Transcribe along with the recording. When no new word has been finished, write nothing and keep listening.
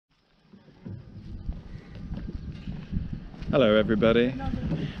Hello everybody.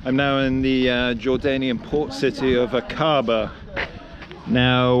 I'm now in the Jordanian port city of Aqaba.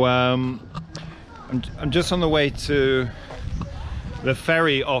 Now I'm just on the way to the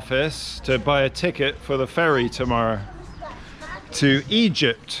ferry office to buy a ticket for the ferry tomorrow to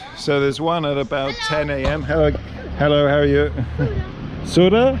Egypt. So there's one at about 10 a.m. Hello, how are you?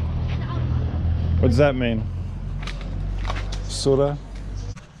 Surah? What does that mean? Surah?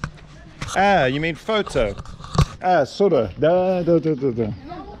 Ah, you mean photo? Ah, Surah. Da. Me?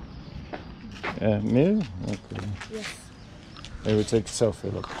 Okay. Yes. Maybe we take a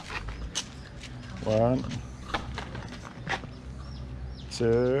selfie, look. 1,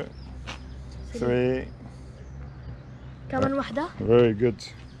 2, 3. كمان واحدة. Very good.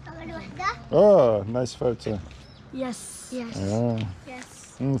 Oh, nice photo. Yes. Yes.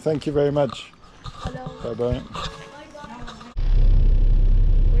 Thank you very much. Hello. Bye-bye.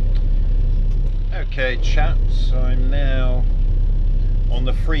 Okay, chaps, so I'm now on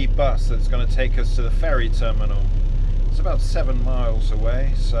the free bus that's going to take us to the ferry terminal. It's about 7 miles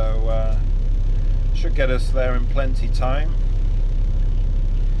away, so should get us there in plenty time.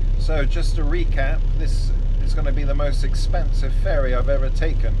 So just to recap, this is going to be the most expensive ferry I've ever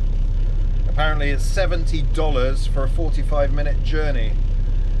taken. Apparently it's $70 for a 45-minute journey.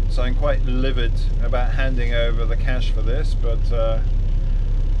 So I'm quite livid about handing over the cash for this, but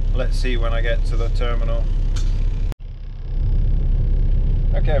let's see when I get to the terminal.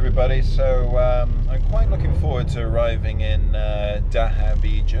 Okay everybody, so I'm quite looking forward to arriving in Dahab,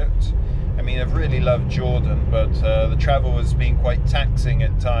 Egypt. I mean, I've really loved Jordan, but the travel has been quite taxing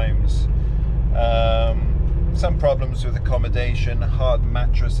at times. Some problems with accommodation, hard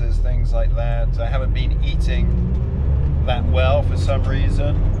mattresses, things like that. I haven't been eating that well for some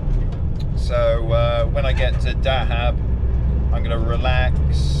reason. So when I get to Dahab, I'm going to relax,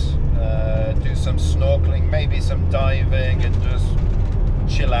 do some snorkeling, maybe some diving, and just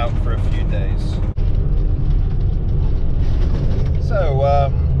chill out for a few days. So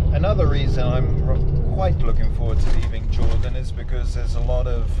another reason I'm quite looking forward to leaving Jordan is because there's a lot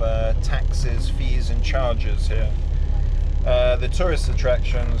of taxes, fees and charges here. The tourist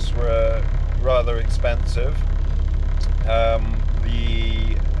attractions were rather expensive.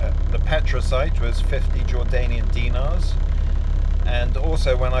 The petrol site was 50 Jordanian dinars, and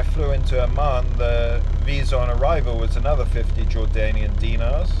also when I flew into Amman, the visa on arrival was another 50 Jordanian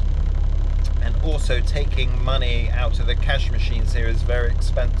dinars. And also taking money out of the cash machines here is very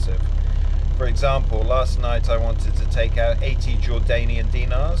expensive. For example, last night I wanted to take out 80 Jordanian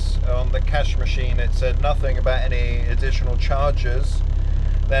dinars. On the cash machine it said nothing about any additional charges.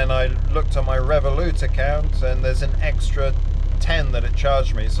 Then I looked on my Revolut account and there's an extra 10 that it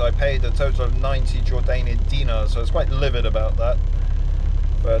charged me, so I paid a total of 90 Jordanian dinars, so I was quite livid about that.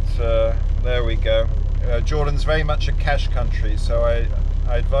 But there we go. Jordan's very much a cash country, so I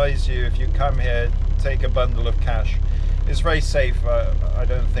advise you, if you come here, take a bundle of cash. It's very safe. I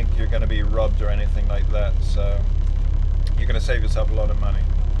don't think you're going to be robbed or anything like that, so you're going to save yourself a lot of money.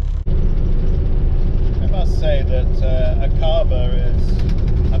 I must say that Aqaba is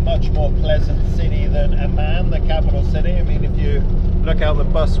a much more pleasant city than Amman, the capital city. I mean, if you look out the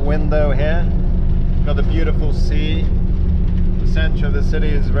bus window here, you've got the beautiful sea. The centre of the city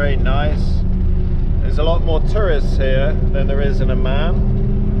is very nice. There's a lot more tourists here than there is in Amman.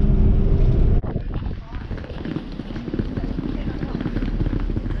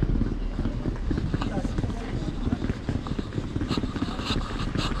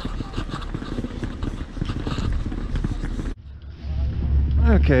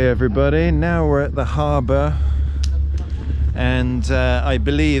 Okay everybody, now we're at the harbour, and I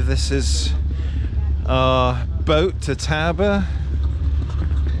believe this is our boat to Taba,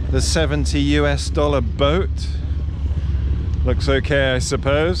 the $70 US boat. Looks okay, I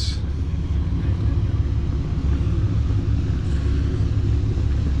suppose.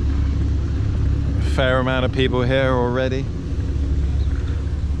 A fair amount of people here already.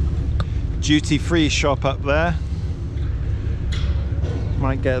 Duty-free shop up there.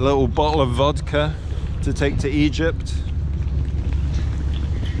 Might get a little bottle of vodka to take to Egypt.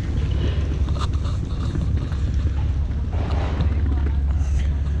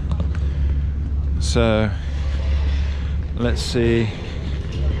 So let's see.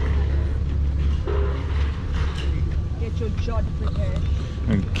 Get your jod prepared.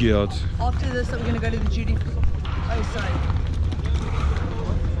 Oh God. After this, I'm going to go to the duty free. Oh, sorry.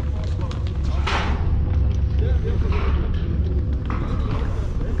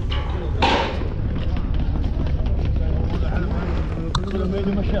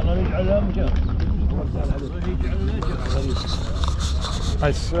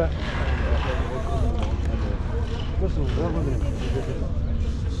 I swear.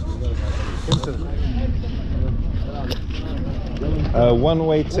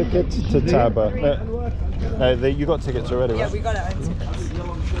 One-way ticket to Taba. No, you got tickets already, right? Yeah, we got our own tickets.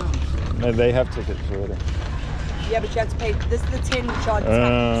 No, they have tickets already. Yeah, but you have to pay. This is the 10 charge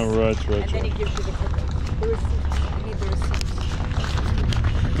tax. Right. And then he gives you the ticket. The receipt. You need the receipt.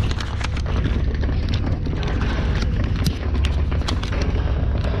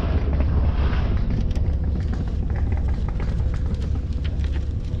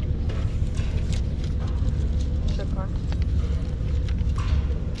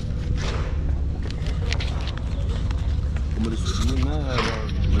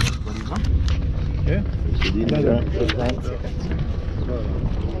 Yeah.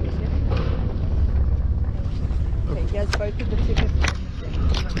 Okay, here's both of the tickets.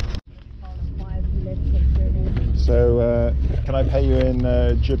 So, can I pay you in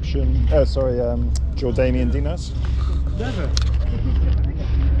Jordanian dinars? Never.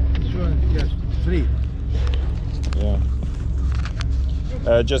 Sure, yes, free. Yeah.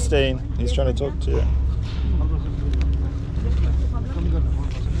 Justine, he's trying to talk to you.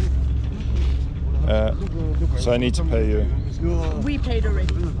 So I need to pay you. We paid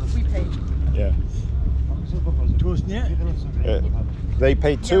already. We paid. Yeah. They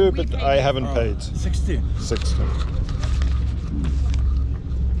paid too, Yeah, we but paid. I haven't paid. 16. 16.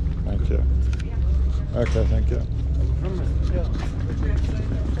 Thank you. Okay, thank you.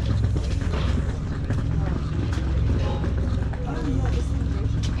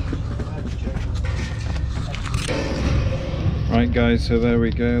 Right guys, so there we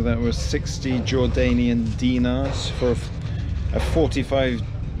go. That was 60 Jordanian dinars for a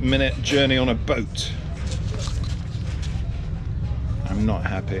 45-minute journey on a boat. I'm not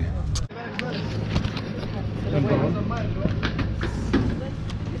happy.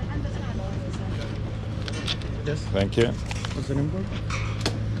 Yes. Thank you. What's the number?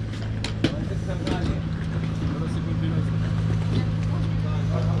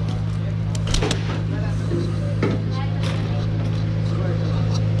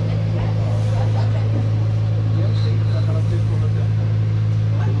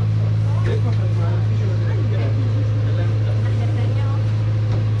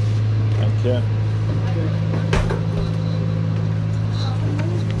 Thank you.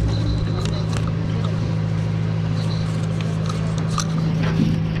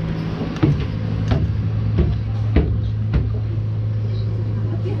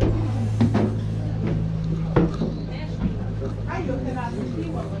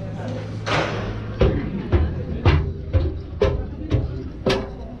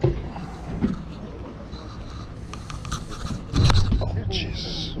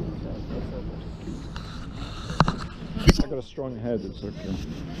 Jesus. I got a strong head, it's okay.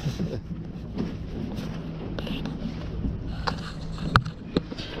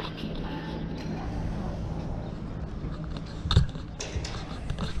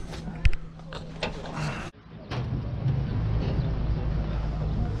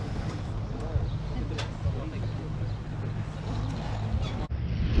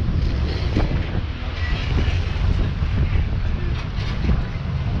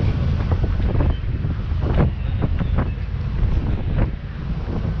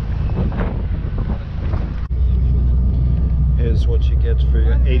 Here's what you get for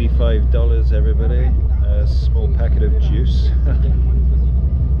your $85, everybody. A small packet of juice.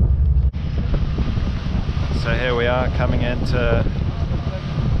 So here we are coming into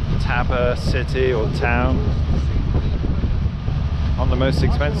Taba city or town on the most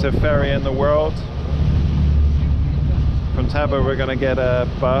expensive ferry in the world. From Taba we're going to get a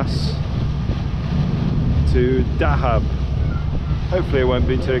bus to Dahab. Hopefully it won't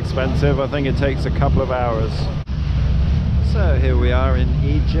be too expensive. I think it takes a couple of hours. So here we are in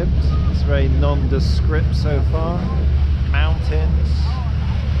Egypt. It's very nondescript so far. Mountains,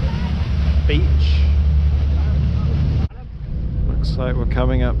 beach. Looks like we're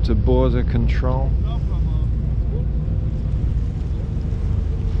coming up to border control.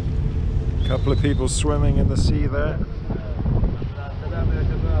 A couple of people swimming in the sea there.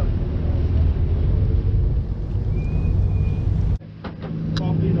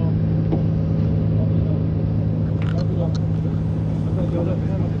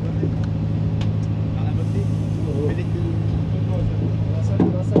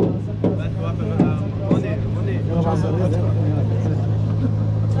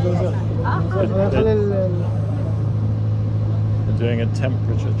 They're doing a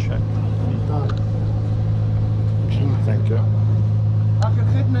temperature check. Thank you. آخر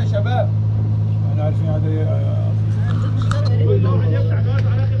ختمة يا شباب. أنا عارفين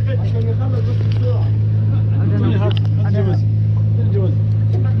عشان نخلص بس بسرعة.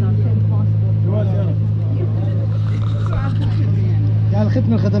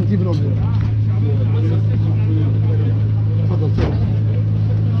 خدمتيه بالاردن؟ تفضل تفضل.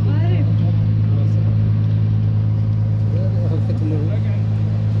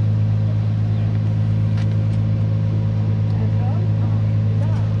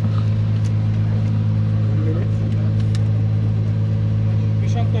 في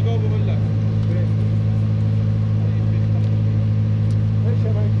شنطة جوه بقول لك.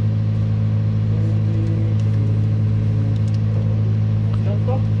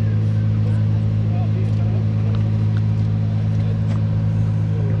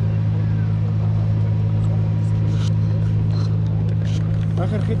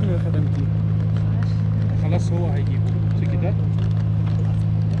 آخر خدمة خدمتيه. خلاص هو هيجيبه. سكي ده؟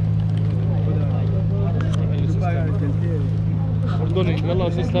 أردني يلا يا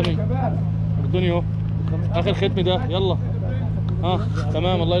أستاذ سامي. أردني أهو. آخر ختم ده يلا.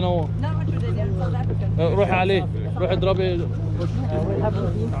 تمام الله ينور. روحي عليه. روحي اضربي.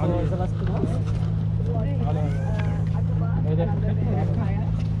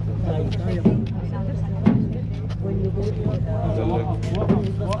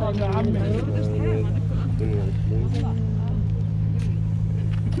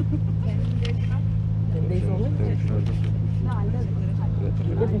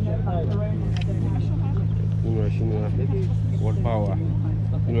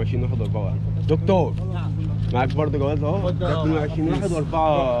 دكتور معاك برضه جواز اهو. 22 واحد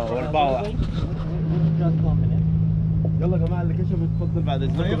واربعة واحد. يلا يا جماعه اللي كشف اتفضل بعد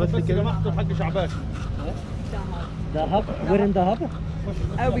اذنكم بس كده. محطة حق شعبان. The hub? We're in the hub?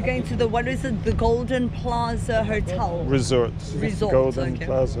 Are we going to the, what is it, the Golden Plaza Hotel? Resort. Resort, Golden okay.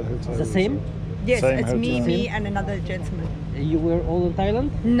 Plaza Hotel. The same? Yes, Same it's hotel. me and another gentleman. You were all in Thailand?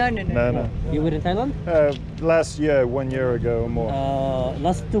 No, no, no. No. You were in Thailand? Last year, 1 year ago or more.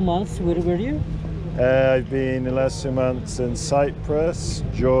 Last 2 months, where were you? I've been the last 2 months in Cyprus,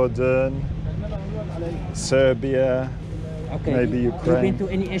 Jordan, Serbia, Okay. maybe You've Ukraine. been to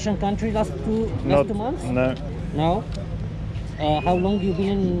any Asian country last two months? No. No? How long you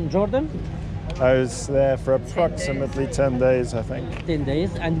been in Jordan? I was there for approximately 10 days, I think. 10 days.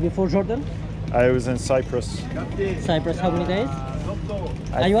 And before Jordan? I was in Cyprus. Cyprus, how many days?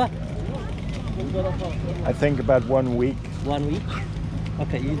 I- Aywa? I think about 1 week. 1 week.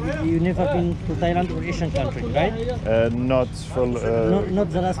 Okay, you never been to Thailand or Asian country, right? Not for. Not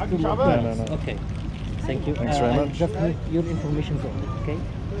the last 2 months. No. Okay. Thank you. Thanks very I much. just need your information only, okay?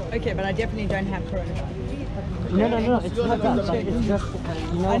 Okay, but I definitely don't have coronavirus. No, it's not that. It's just,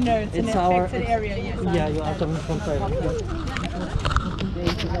 you know, I know, it's an affected area, yes. Yeah, you are coming from Thailand.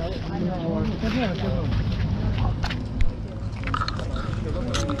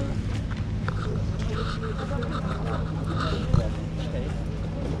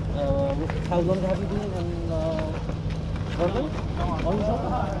 How long have you been in Jordan? Only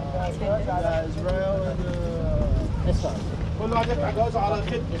Jordan? Israel. كل واحد يدفع جوازه على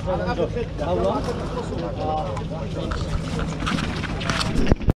خدمة. على آخر خدمة. How long?